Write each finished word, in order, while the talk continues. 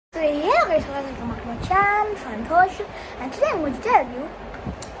guys, welcome back to my channel, FunWithHarshil, and today I'm going to tell you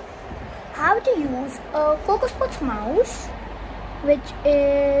how to use a Coco mouse, which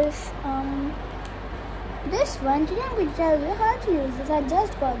is this one. Today I'm going to tell you how to use this. I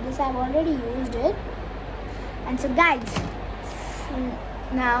just got this, I've already used it. And so guys,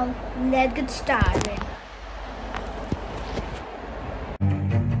 now let's get started.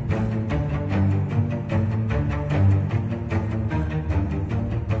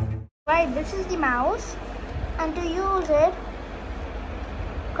 Right, this is the mouse, and to use it,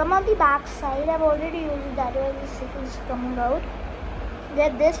 come on the back side. I've already used it, that way this is coming out.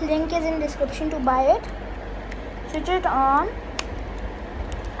 This link is in description to buy it. Switch it on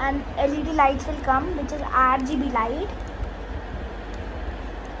and LED lights will come, which is RGB light.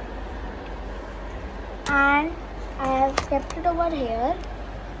 And I have kept it over here.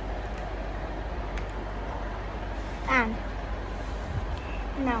 And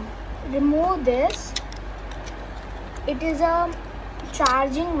now remove this. It is a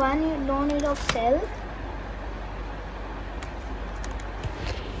charging one, you don't need of cell.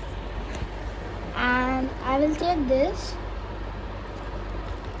 And I will take this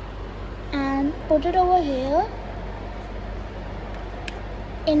and put it over here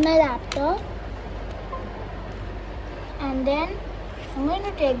in my laptop, and then I'm going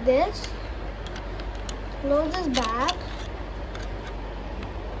to take this, close this back.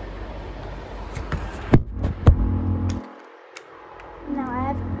 Now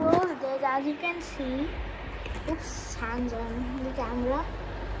I have closed this. As you can see, oops, hands on the camera.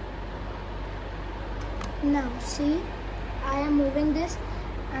 Now see, I am moving this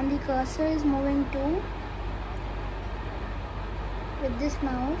and the cursor is moving too with this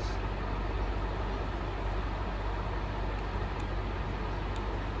mouse.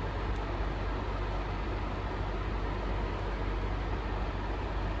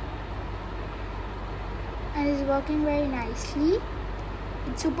 And it's working very nicely.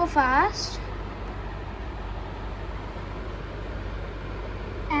 It's super fast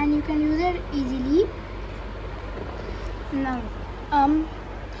and you can use it easily. Now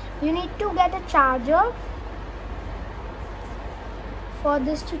you need to get a charger for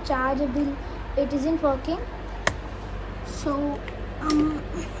this to charge. It isn't working, so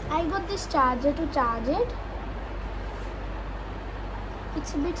I got this charger to charge it.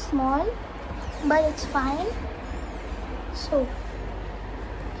 It's a bit small, but it's fine. So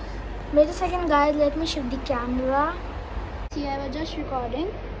wait a second guys, let me shift the camera. See, I was just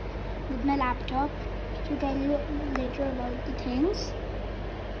recording with my laptop to tell you later about the things.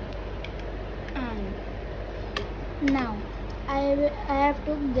 And now I have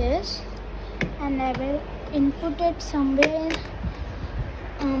took this and I will input it somewhere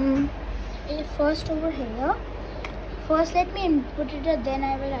first over here. First let me input it and then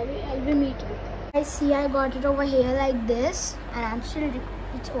I will meet you. I see I got it over here like this, and I'm still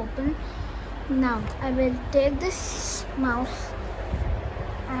it's open. Now I will take this mouse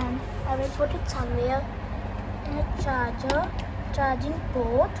and I will put it somewhere in a charging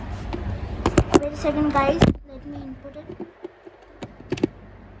port. Wait a second guys, let me input it.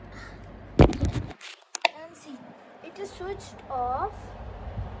 And see, it is switched off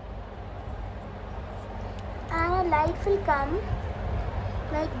and a light will come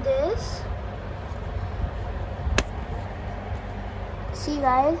like this. See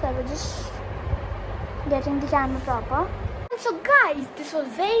guys, I was just getting the camera proper. So guys, it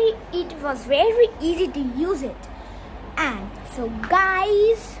was very easy to use it. And so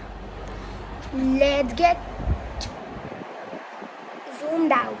guys, let's get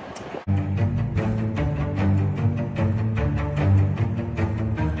zoomed out.